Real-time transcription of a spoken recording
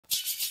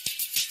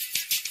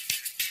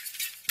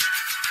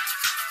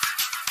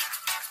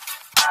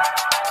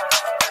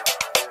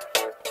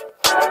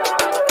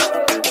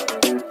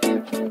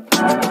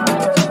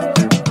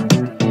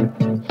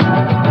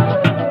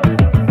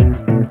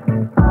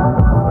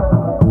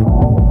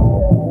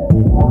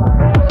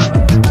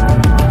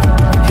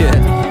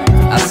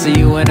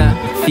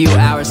Few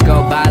hours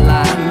go by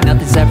like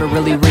nothing's ever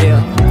really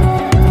real.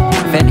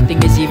 If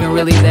anything is even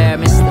really there,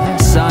 miss the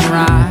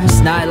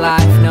sunrise,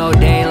 nightlife, no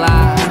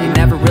daylight.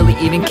 Never really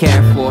even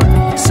care for,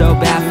 so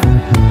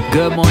baffled.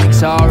 Good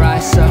morning's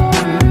alright, so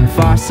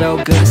far so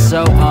good,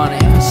 so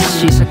honest.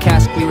 She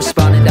sarcastically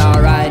responded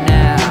alright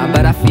now,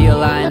 but I feel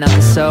like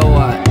nothing, so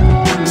what?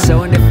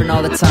 So indifferent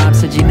all the time,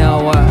 said you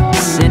know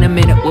what, in a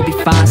minute we'll be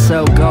fine,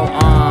 so go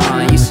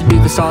on. Used to do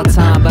this all the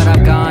time, but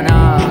I've gone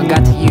on.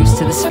 Got too used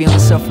to this feeling,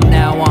 so from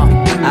now on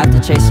I have to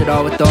chase it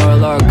all with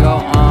oral or go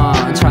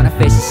on. Trying to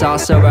face this all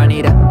sober, I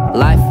need a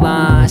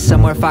lifeline.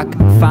 Somewhere if I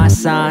can find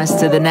signs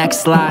to the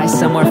next lie.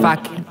 Somewhere if I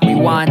can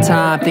rewind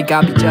time, think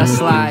I'll be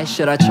just like.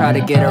 Should I try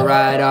to get it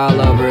right all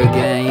over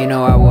again? You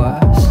know I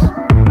was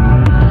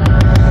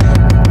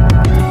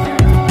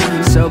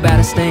so bad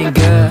at staying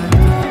good.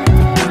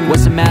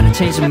 What's the matter,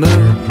 change the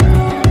mood?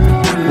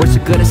 What's the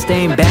good at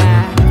staying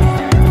bad?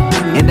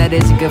 And that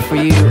isn't good for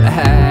you.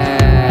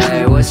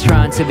 Hey, what's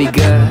trying to be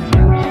good,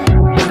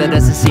 but that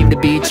doesn't seem to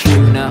be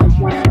true, no.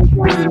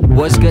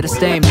 What's good at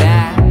staying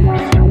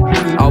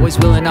bad? Always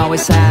will and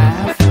always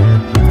have.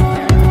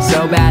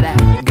 So bad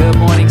at good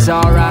morning's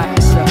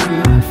alright, so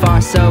far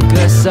so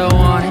good, so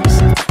honest.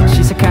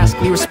 She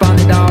sarcastically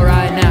responded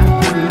alright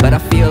now, but I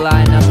feel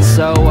like nothing,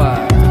 so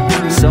what?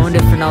 So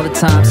indifferent all the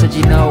time, said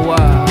you know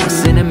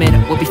what, in a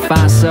minute we'll be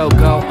fine, so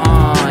go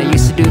on.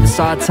 Used to do this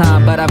all the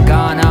time, but I've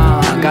gone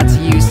on. Got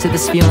too used to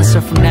this feeling,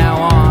 so from now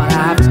on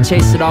I have to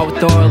chase it all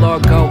with oral or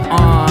go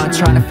on.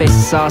 Trying to face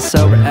this all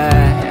sober,